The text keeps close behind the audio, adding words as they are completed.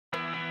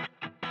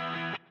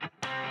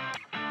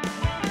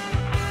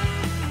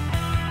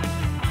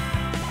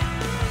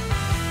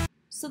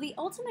So the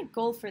ultimate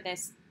goal for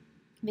this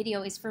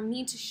video is for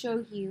me to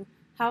show you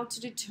how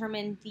to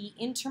determine the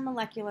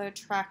intermolecular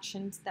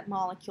attractions that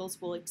molecules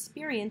will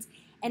experience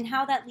and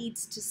how that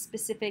leads to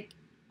specific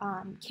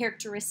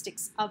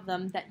characteristics of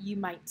them that you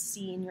might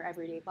see in your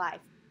everyday life.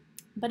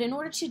 But in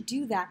order to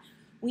do that,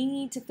 we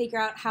need to figure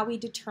out how we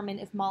determine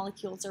if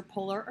molecules are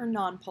polar or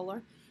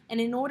nonpolar. And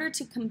in order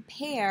to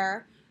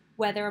compare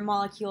whether a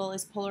molecule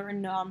is polar or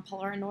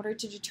nonpolar, in order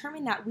to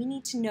determine that, we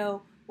need to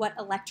know what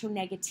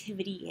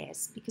electronegativity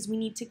is, because we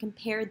need to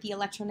compare the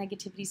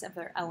electronegativities of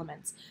their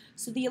elements.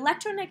 So the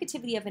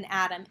electronegativity of an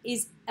atom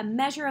is a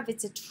measure of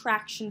its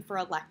attraction for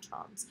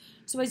electrons.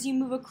 So as you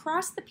move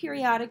across the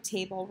periodic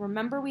table,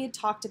 remember we had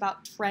talked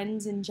about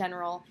trends in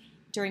general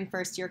during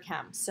first year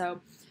chem.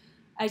 So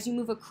as you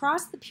move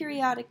across the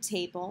periodic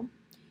table,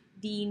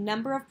 the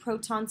number of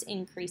protons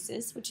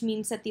increases, which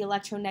means that the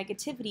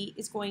electronegativity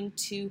is going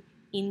to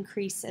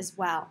increase as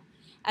well.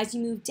 As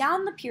you move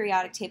down the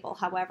periodic table,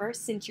 however,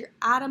 since your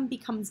atoms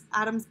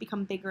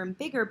become bigger and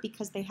bigger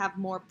because they have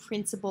more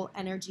principal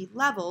energy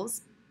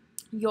levels,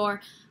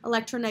 your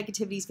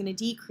electronegativity is going to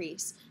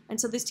decrease. And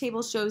so this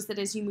table shows that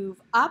as you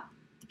move up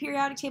the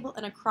periodic table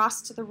and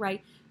across to the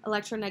right,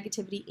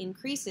 electronegativity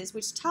increases,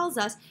 which tells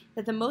us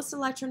that the most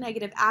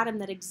electronegative atom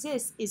that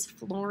exists is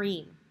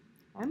fluorine.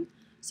 Okay?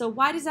 So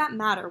why does that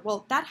matter?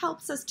 Well, that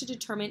helps us to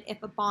determine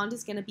if a bond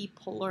is going to be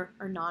polar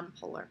or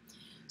nonpolar.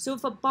 So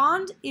if a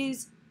bond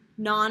is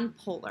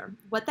nonpolar,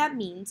 what that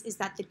means is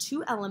that the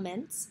two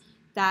elements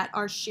that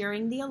are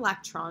sharing the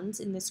electrons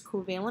in this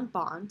covalent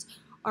bond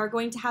are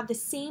going to have the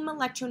same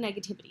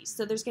electronegativities.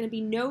 So there's going to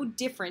be no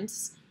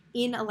difference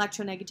in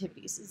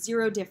electronegativities,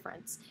 zero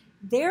difference.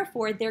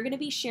 Therefore, they're going to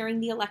be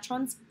sharing the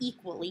electrons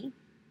equally,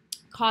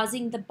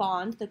 causing the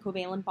bond, the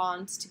covalent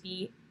bonds, to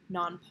be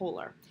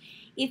nonpolar.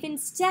 If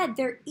instead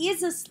there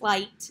is a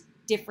slight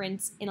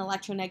difference in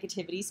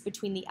electronegativities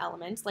between the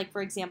elements, like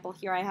for example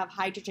here I have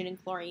hydrogen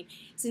and chlorine.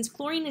 Since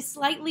chlorine is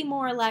slightly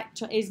more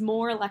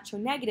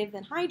electronegative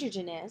than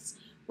hydrogen is,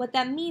 what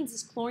that means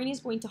is chlorine is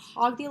going to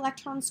hog the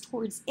electrons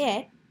towards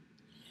it,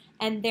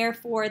 and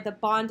therefore the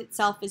bond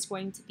itself is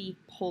going to be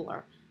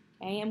polar.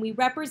 Okay? And we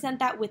represent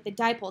that with the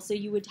dipole, so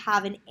you would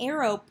have an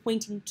arrow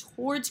pointing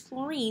towards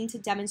chlorine to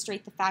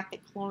demonstrate the fact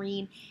that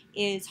chlorine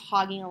is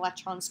hogging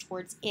electrons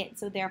towards it.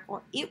 So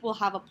therefore it will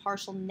have a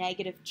partial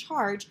negative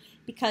charge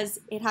because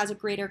it has a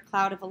greater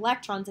cloud of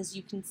electrons, as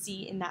you can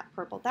see in that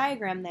purple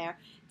diagram there,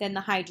 than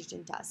the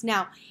hydrogen does.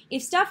 Now,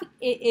 if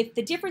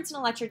the difference in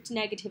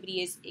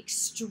electronegativity is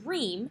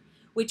extreme,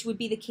 which would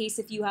be the case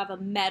if you have a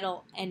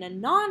metal and a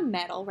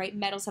non-metal, right?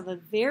 Metals have a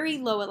very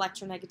low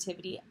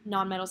electronegativity,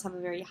 non-metals have a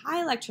very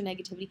high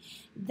electronegativity,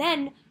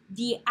 then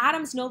the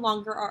atoms no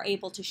longer are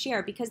able to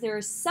share because there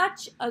is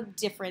such a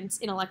difference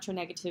in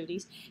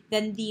electronegativities,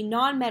 then the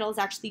non-metal is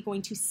actually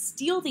going to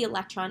steal the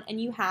electron, and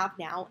you have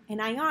now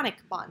an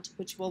ionic bond,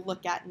 which we'll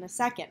look at in a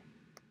second.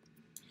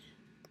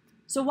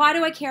 So why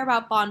do I care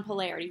about bond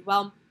polarity?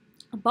 Well,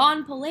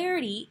 bond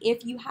polarity,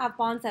 if you have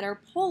bonds that are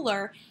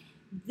polar,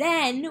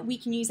 then we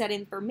can use that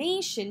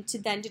information to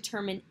then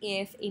determine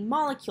if a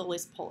molecule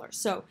is polar.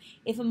 So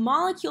if a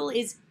molecule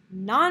is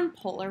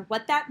nonpolar,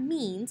 what that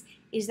means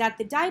is that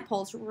the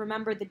dipoles,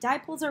 remember the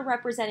dipoles are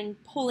representing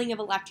pulling of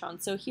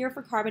electrons. So here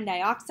for carbon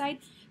dioxide,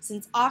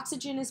 since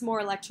oxygen is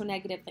more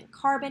electronegative than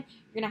carbon,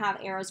 you're going to have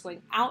arrows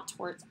going out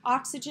towards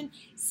oxygen.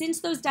 Since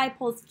those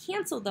dipoles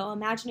cancel though,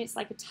 imagine it's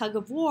like a tug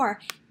of war,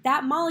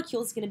 that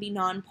molecule is going to be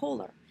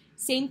nonpolar.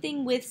 Same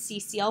thing with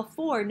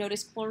CCl4.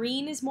 Notice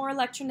chlorine is more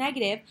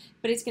electronegative,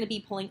 but it's going to be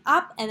pulling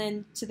up and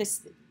then to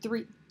this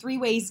three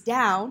ways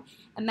down.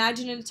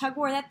 Imagine in a tug of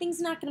war, that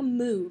thing's not going to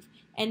move.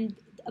 And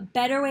a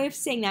better way of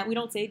saying that, we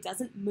don't say it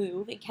doesn't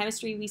move. In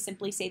chemistry, we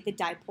simply say the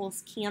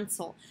dipoles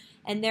cancel.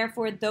 And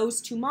therefore,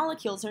 those two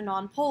molecules are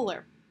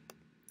nonpolar.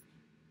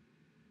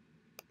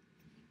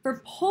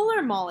 For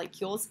polar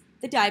molecules,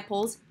 the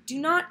dipoles do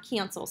not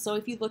cancel. So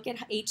if you look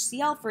at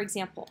HCl, for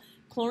example,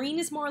 chlorine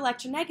is more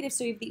electronegative,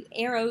 so you have the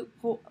arrow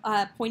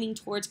pointing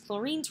towards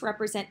chlorine to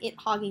represent it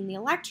hogging the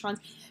electrons,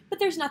 but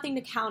there's nothing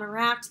to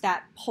counteract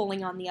that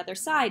pulling on the other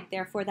side,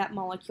 therefore that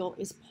molecule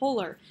is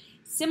polar.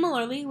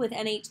 Similarly with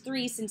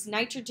NH3, since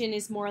nitrogen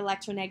is more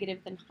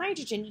electronegative than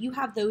hydrogen, you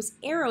have those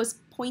arrows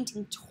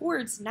pointing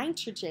towards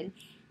nitrogen.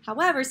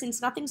 However,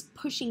 since nothing's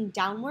pushing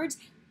downwards,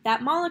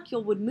 that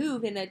molecule would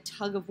move in a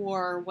tug of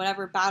war or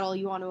whatever battle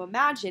you want to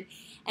imagine.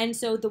 And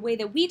so the way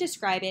that we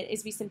describe it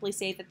is we simply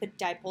say that the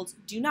dipoles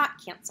do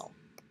not cancel.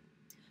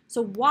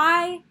 So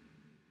why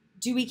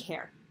do we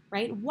care,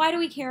 right? Why do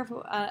we care if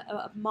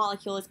a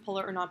molecule is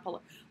polar or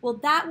nonpolar? Well,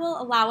 that will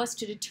allow us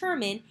to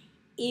determine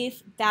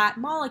if that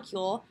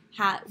molecule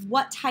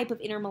what type of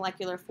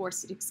intermolecular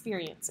force it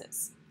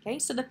experiences. Okay,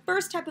 so the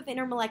first type of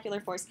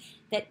intermolecular force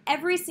that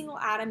every single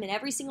atom and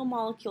every single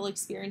molecule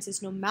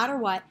experiences no matter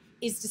what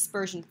is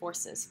dispersion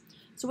forces.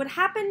 So what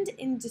happened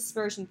in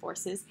dispersion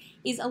forces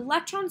is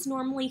electrons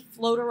normally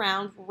float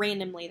around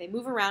randomly. They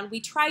move around.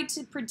 We tried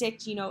to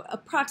predict,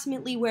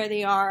 approximately where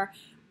they are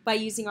by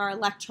using our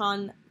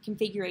electron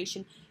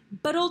configuration,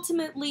 but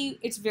ultimately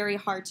it's very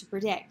hard to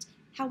predict.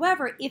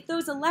 However, if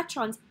those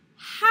electrons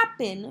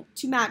happen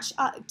to match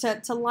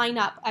to line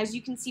up, as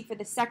you can see for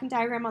the second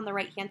diagram on the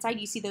right hand side,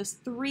 you see those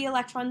 3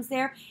 electrons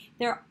there.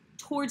 They're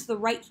towards the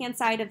right hand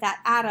side of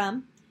that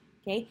atom.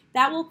 Okay,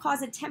 that will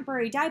cause a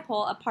temporary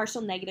dipole, a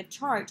partial negative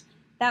charge.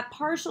 That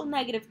partial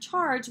negative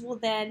charge will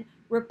then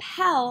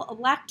repel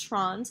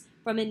electrons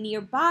from a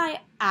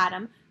nearby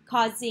atom,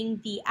 causing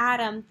the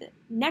atom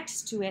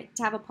next to it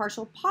to have a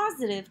partial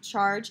positive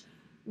charge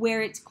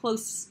where it's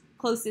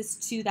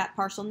closest to that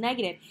partial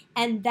negative.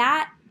 And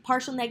that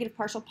partial negative,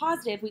 partial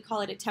positive, we call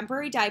it a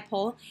temporary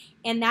dipole,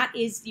 and that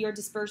is your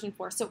dispersion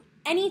force. So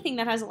anything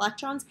that has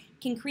electrons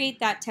can create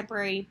that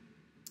temporary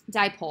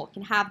dipole,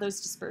 can have those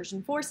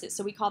dispersion forces.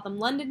 So we call them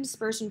London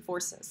dispersion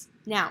forces.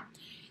 Now,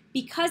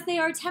 because they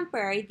are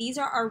temporary, these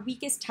are our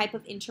weakest type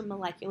of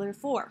intermolecular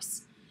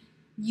force.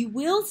 You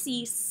will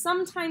see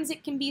sometimes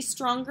it can be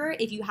stronger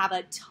if you have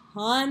a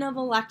ton of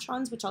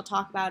electrons, which I'll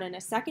talk about in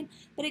a second,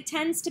 but it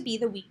tends to be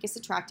the weakest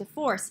attractive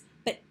force.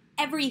 But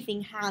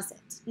everything has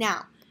it.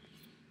 Now,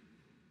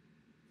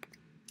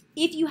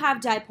 if you have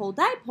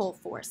dipole-dipole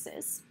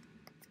forces,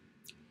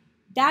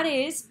 that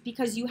is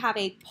because you have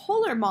a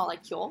polar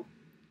molecule,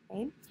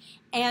 okay,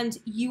 and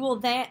you will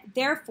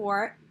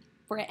therefore,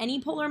 for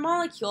any polar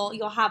molecule,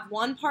 you'll have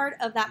one part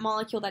of that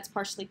molecule that's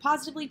partially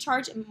positively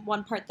charged and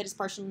one part that is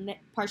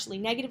partially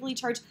negatively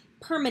charged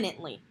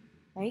permanently,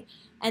 right?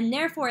 And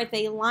therefore, if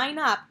they line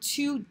up,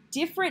 2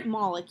 different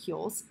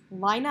molecules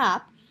line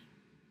up,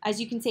 as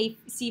you can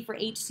see for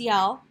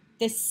HCl,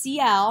 the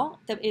Cl,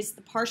 that is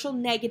the partial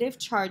negative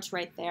charge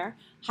right there.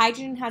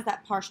 Hydrogen has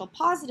that partial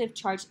positive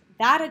charge.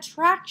 That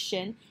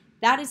attraction,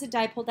 that is a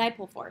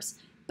dipole-dipole force.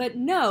 But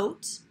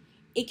note,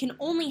 it can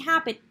only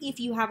happen if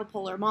you have a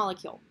polar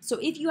molecule. So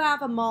if you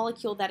have a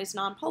molecule that is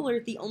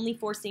nonpolar, the only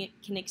force it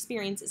can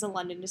experience is a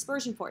London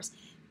dispersion force.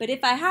 But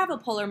if I have a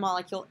polar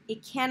molecule,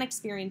 it can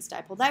experience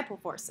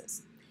dipole-dipole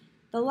forces.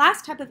 The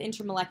last type of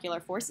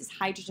intermolecular force is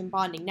hydrogen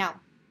bonding. Now,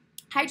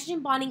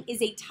 hydrogen bonding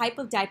is a type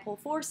of dipole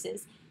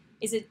forces,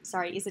 is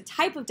a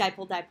type of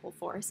dipole-dipole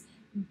force,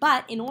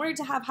 but in order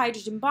to have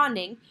hydrogen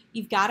bonding,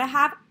 you've got to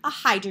have a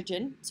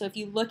hydrogen. So if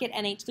you look at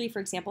NH3, for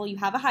example, you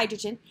have a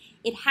hydrogen.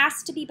 It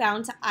has to be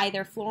bound to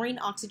either fluorine,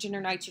 oxygen,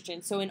 or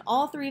nitrogen. So in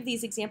all 3 of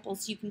these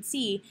examples, you can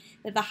see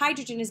that the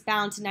hydrogen is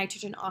bound to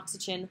nitrogen,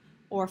 oxygen,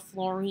 or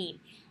fluorine.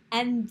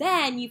 And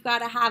then you've got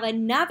to have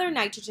another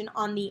nitrogen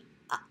on the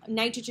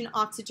nitrogen,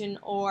 oxygen,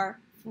 or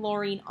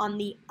fluorine on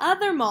the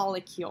other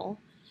molecule.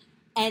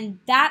 And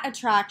that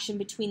attraction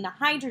between the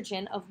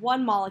hydrogen of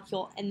one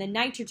molecule and the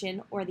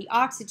nitrogen or the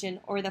oxygen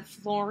or the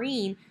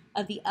fluorine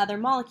of the other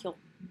molecule,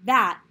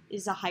 that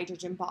is a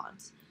hydrogen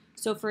bond.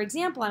 So for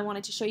example, I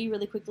wanted to show you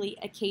really quickly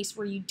a case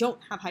where you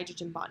don't have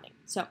hydrogen bonding.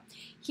 So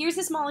here's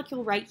this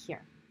molecule right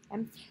here.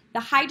 Okay? The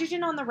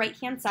hydrogen on the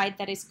right-hand side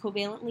that is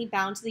covalently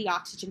bound to the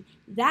oxygen,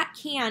 that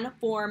can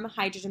form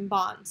hydrogen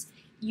bonds.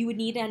 You would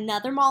need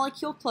another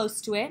molecule close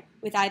to it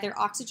with either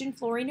oxygen,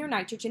 fluorine, or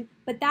nitrogen,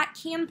 but that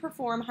can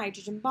perform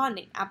hydrogen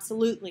bonding,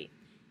 absolutely.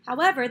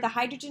 However, the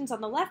hydrogens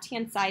on the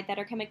left-hand side that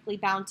are chemically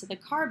bound to the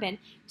carbon,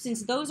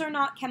 since those are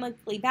not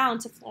chemically bound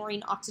to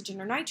fluorine,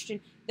 oxygen, or nitrogen,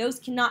 those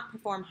cannot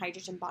perform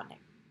hydrogen bonding.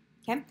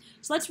 Okay?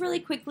 So let's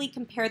really quickly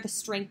compare the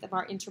strength of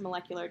our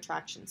intermolecular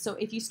attraction. So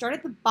if you start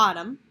at the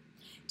bottom,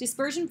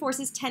 dispersion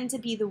forces tend to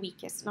be the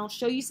weakest, and I'll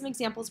show you some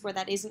examples where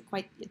that isn't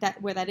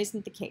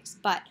the case.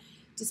 But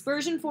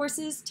dispersion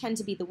forces tend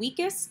to be the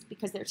weakest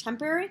because they're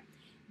temporary,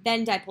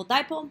 then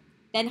dipole-dipole,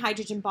 then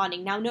hydrogen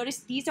bonding. Now notice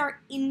these are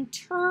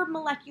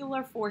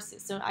intermolecular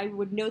forces, so I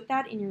would note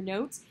that in your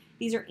notes.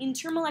 These are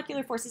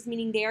intermolecular forces,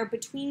 meaning they are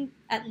between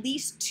at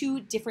least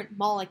 2 different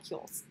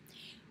molecules.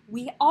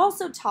 We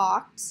also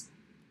talked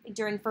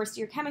during first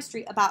year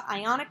chemistry about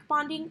ionic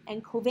bonding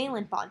and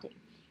covalent bonding.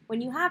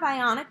 When you have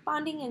ionic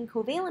bonding and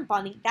covalent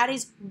bonding, that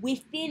is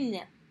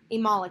within a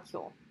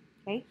molecule,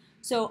 okay?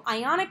 So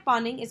ionic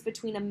bonding is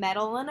between a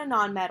metal and a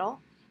nonmetal,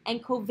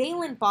 and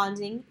covalent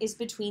bonding is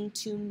between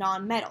 2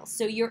 nonmetals.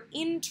 So your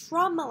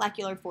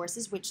intramolecular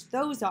forces, which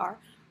those are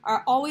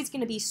always going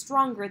to be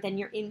stronger than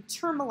your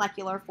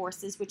intermolecular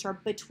forces, which are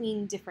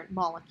between different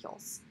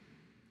molecules.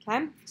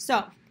 Okay?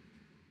 So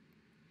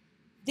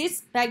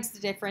this begs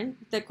the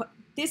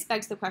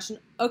question,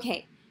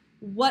 okay,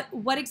 what's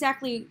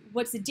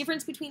the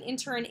difference between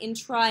inter and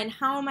intra, and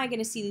how am I going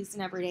to see these in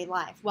everyday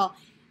life? Well,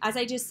 as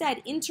I just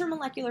said,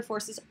 intermolecular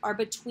forces are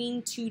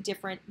between 2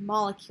 different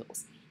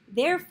molecules.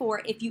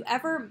 Therefore, if you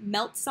ever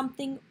melt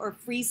something or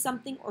freeze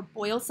something or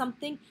boil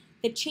something,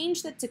 the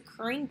change that's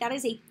occurring, that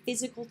is a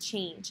physical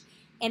change.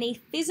 And in a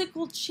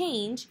physical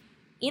change,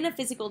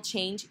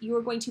 you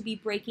are going to be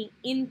breaking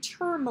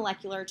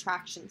intermolecular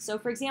attraction. So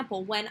for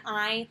example, when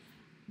I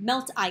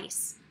melt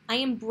ice, I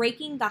am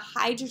breaking the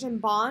hydrogen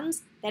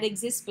bonds that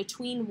exist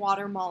between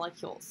water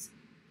molecules.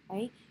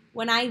 Okay?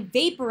 When I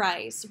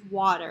vaporize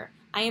water,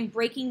 I am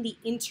breaking the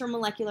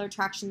intermolecular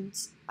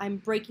attractions. I'm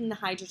breaking the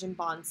hydrogen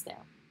bonds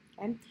there.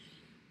 Okay?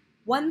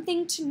 One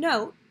thing to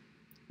note,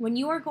 when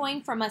you are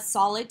going from a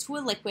solid to a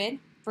liquid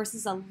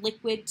versus a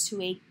liquid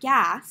to a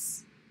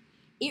gas,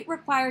 it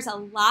requires a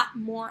lot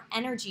more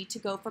energy to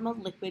go from a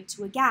liquid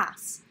to a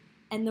gas.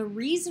 And the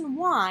reason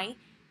why,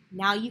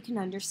 now you can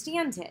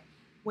understand it.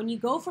 When you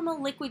go from a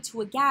liquid to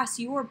a gas,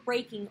 you are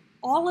breaking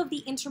all of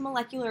the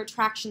intermolecular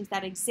attractions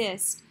that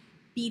exist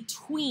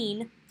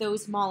between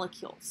those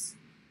molecules,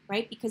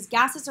 right? Because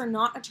gases are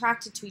not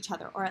attracted to each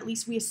other, or at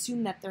least we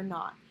assume that they're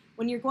not.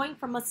 When you're going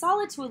from a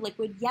solid to a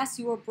liquid, yes,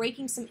 you are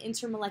breaking some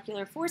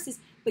intermolecular forces,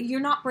 but you're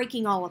not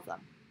breaking all of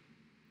them,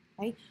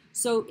 okay?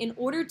 So in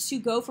order to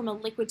go from a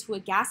liquid to a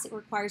gas, it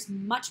requires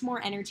much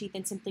more energy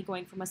than simply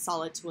going from a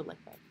solid to a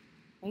liquid,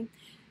 okay?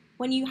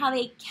 When you have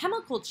a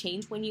chemical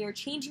change, when you're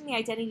changing the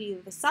identity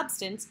of the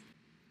substance,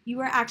 you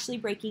are actually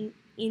breaking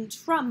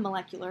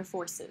intramolecular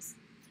forces.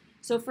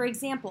 So for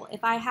example,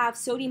 if I have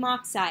sodium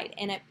oxide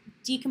and it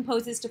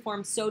decomposes to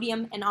form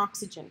sodium and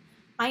oxygen,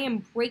 I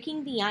am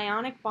breaking the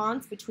ionic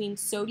bonds between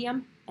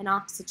sodium and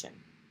oxygen.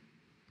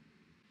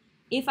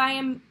 If I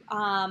am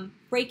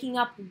breaking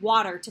up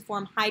water to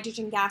form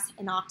hydrogen gas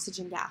and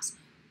oxygen gas,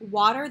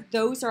 water,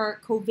 those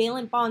are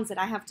covalent bonds that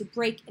I have to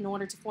break in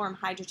order to form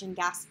hydrogen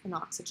gas and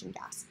oxygen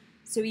gas.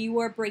 So you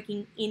are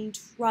breaking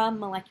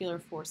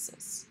intramolecular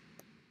forces.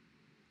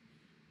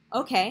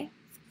 Okay,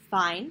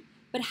 fine,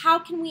 but how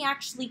can we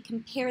actually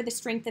compare the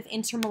strength of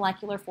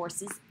intermolecular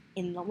forces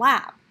in the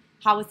lab?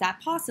 How is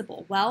that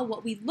possible? Well,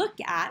 what we look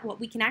at, what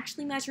we can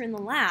actually measure in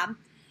the lab,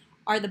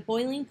 are the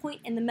boiling point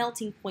and the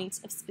melting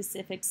points of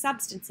specific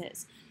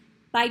substances.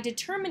 By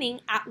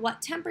determining at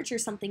what temperature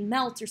something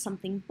melts or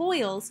something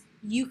boils,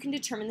 you can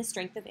determine the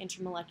strength of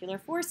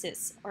intermolecular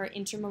forces or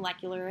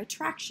intermolecular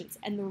attractions.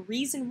 And the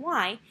reason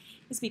why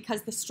is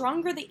because the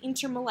stronger the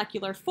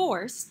intermolecular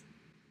force,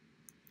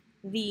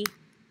 the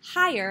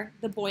higher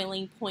the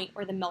boiling point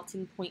or the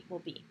melting point will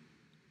be.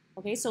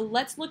 Okay, so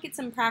let's look at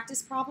some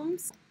practice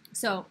problems.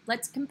 So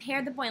let's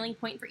compare the boiling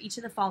point for each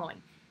of the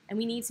following. And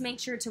we need to make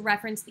sure to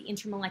reference the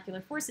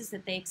intermolecular forces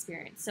that they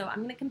experience. So I'm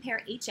going to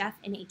compare HF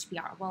and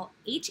HBr. Well,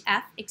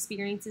 HF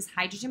experiences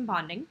hydrogen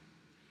bonding,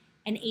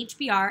 and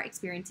HBr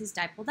experiences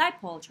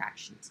dipole-dipole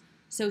attractions.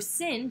 So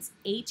since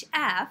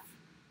HF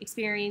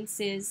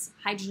experiences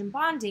hydrogen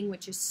bonding,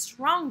 which is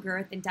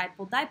stronger than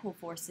dipole-dipole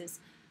forces,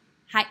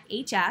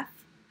 HF,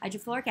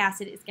 hydrofluoric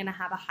acid, is going to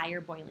have a higher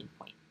boiling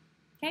point.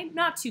 Okay,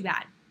 not too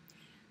bad.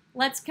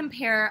 Let's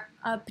compare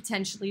a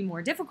potentially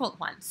more difficult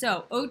one.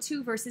 So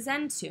O2 versus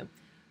N2.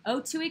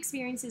 O2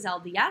 experiences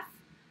LDF,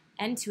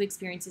 N2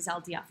 experiences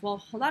LDF. Well,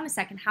 hold on a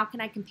second. How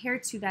can I compare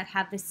two that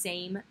have the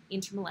same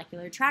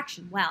intermolecular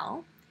attraction?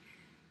 Well,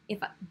 if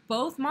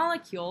both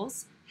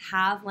molecules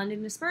have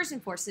London dispersion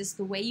forces,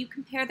 the way you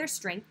compare their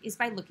strength is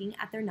by looking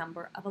at their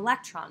number of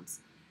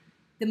electrons.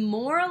 The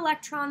more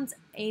electrons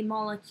a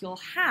molecule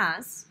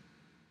has,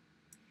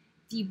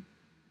 the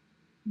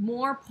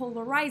more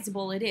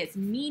polarizable it is,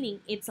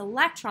 meaning its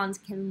electrons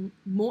can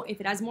more,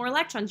 if it has more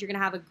electrons, you're going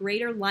to have a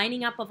greater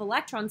lining up of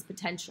electrons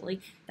potentially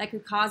that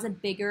could cause a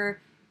bigger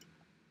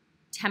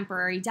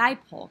temporary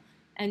dipole.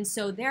 And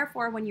so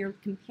therefore, when you're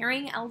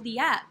comparing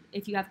LDF,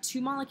 if you have two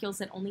molecules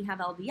that only have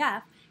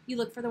LDF, you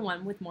look for the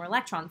one with more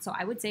electrons. So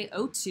I would say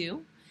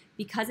O2,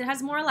 because it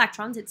has more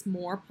electrons, it's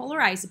more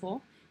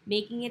polarizable,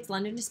 making its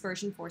London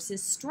dispersion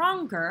forces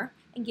stronger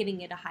and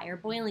giving it a higher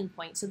boiling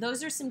point. So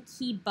those are some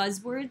key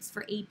buzzwords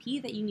for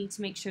AP that you need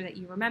to make sure that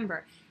you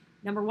remember.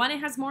 Number one, it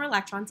has more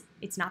electrons.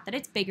 It's not that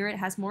it's bigger, it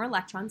has more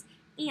electrons,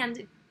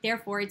 and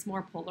therefore it's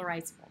more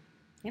polarizable.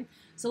 Okay?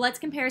 So let's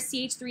compare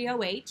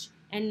CH3OH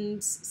and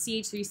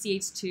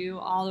CH3CH2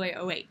 all the way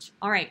OH.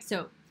 All right,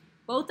 so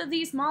both of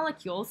these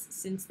molecules,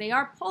 since they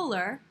are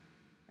polar,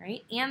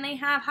 right, and they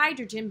have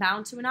hydrogen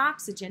bound to an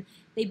oxygen,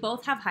 they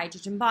both have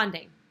hydrogen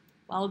bonding.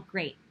 Well,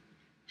 great.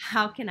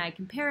 How can I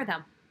compare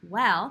them?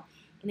 Well,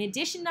 in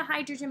addition to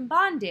hydrogen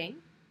bonding,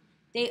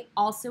 they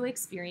also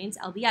experience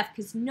LDF,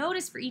 because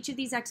notice for each of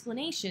these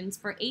explanations,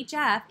 for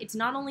HF, it's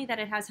not only that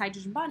it has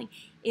hydrogen bonding,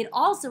 it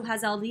also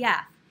has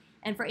LDF.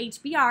 And for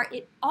HBr,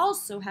 it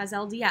also has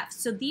LDF.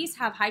 So these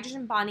have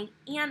hydrogen bonding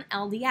and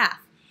LDF.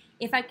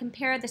 If I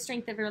compare the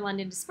strength of their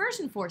London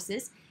dispersion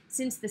forces,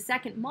 since the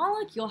second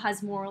molecule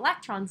has more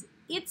electrons,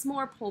 it's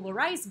more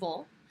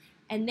polarizable,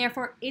 and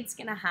therefore it's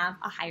going to have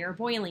a higher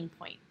boiling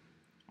point.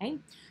 Okay?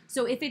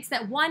 So if it's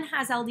that one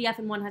has LDF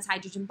and one has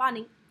hydrogen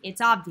bonding,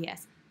 it's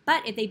obvious.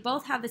 But if they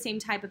both have the same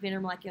type of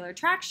intermolecular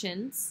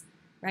attractions,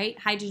 right,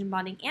 hydrogen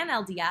bonding and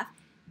LDF,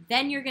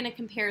 then you're going to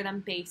compare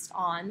them based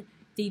on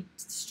the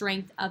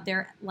strength of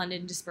their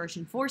London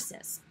dispersion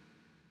forces.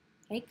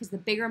 Okay, because the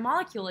bigger a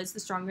molecule is, the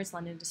stronger its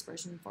London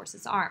dispersion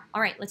forces are.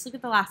 All right, let's look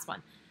at the last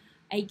one.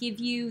 I give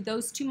you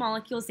those two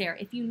molecules there.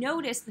 If you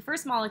notice, the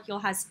first molecule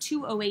has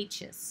two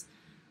OHs,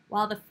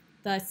 while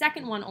the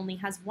second one only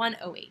has one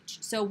OH.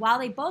 So while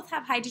they both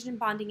have hydrogen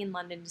bonding and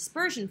London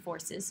dispersion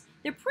forces,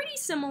 they're pretty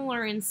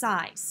similar in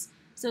size.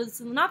 So it's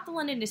not the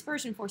London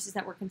dispersion forces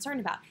that we're concerned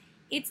about.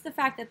 It's the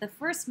fact that the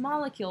first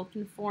molecule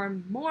can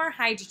form more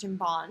hydrogen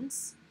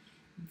bonds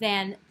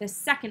than the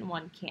second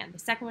one can. The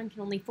second one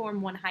can only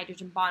form one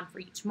hydrogen bond for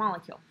each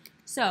molecule.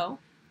 So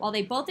while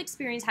they both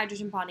experience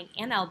hydrogen bonding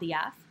and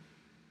LDF,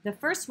 the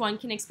first one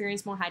can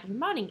experience more hydrogen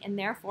bonding, and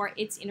therefore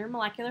its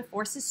intermolecular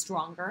force is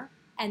stronger,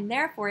 and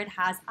therefore it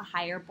has a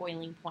higher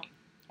boiling point.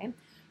 Okay?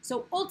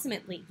 So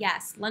ultimately,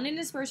 yes, London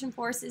dispersion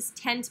forces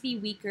tend to be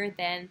weaker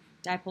than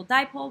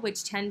dipole-dipole,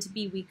 which tend to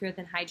be weaker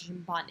than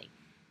hydrogen bonding.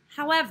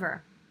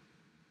 However,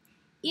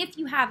 if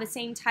you have the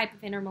same type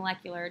of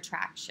intermolecular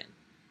attraction,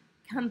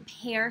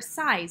 compare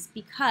size,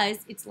 because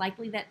it's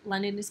likely that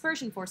London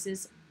dispersion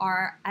forces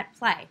are at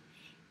play.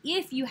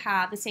 If you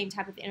have the same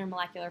type of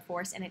intermolecular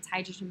force and it's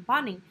hydrogen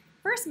bonding,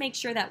 first make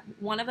sure that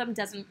one of them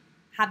doesn't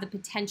have the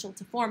potential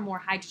to form more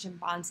hydrogen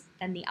bonds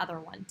than the other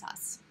one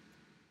does.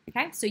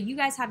 Okay, so you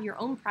guys have your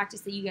own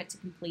practice that you get to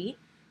complete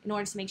in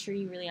order to make sure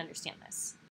you really understand this.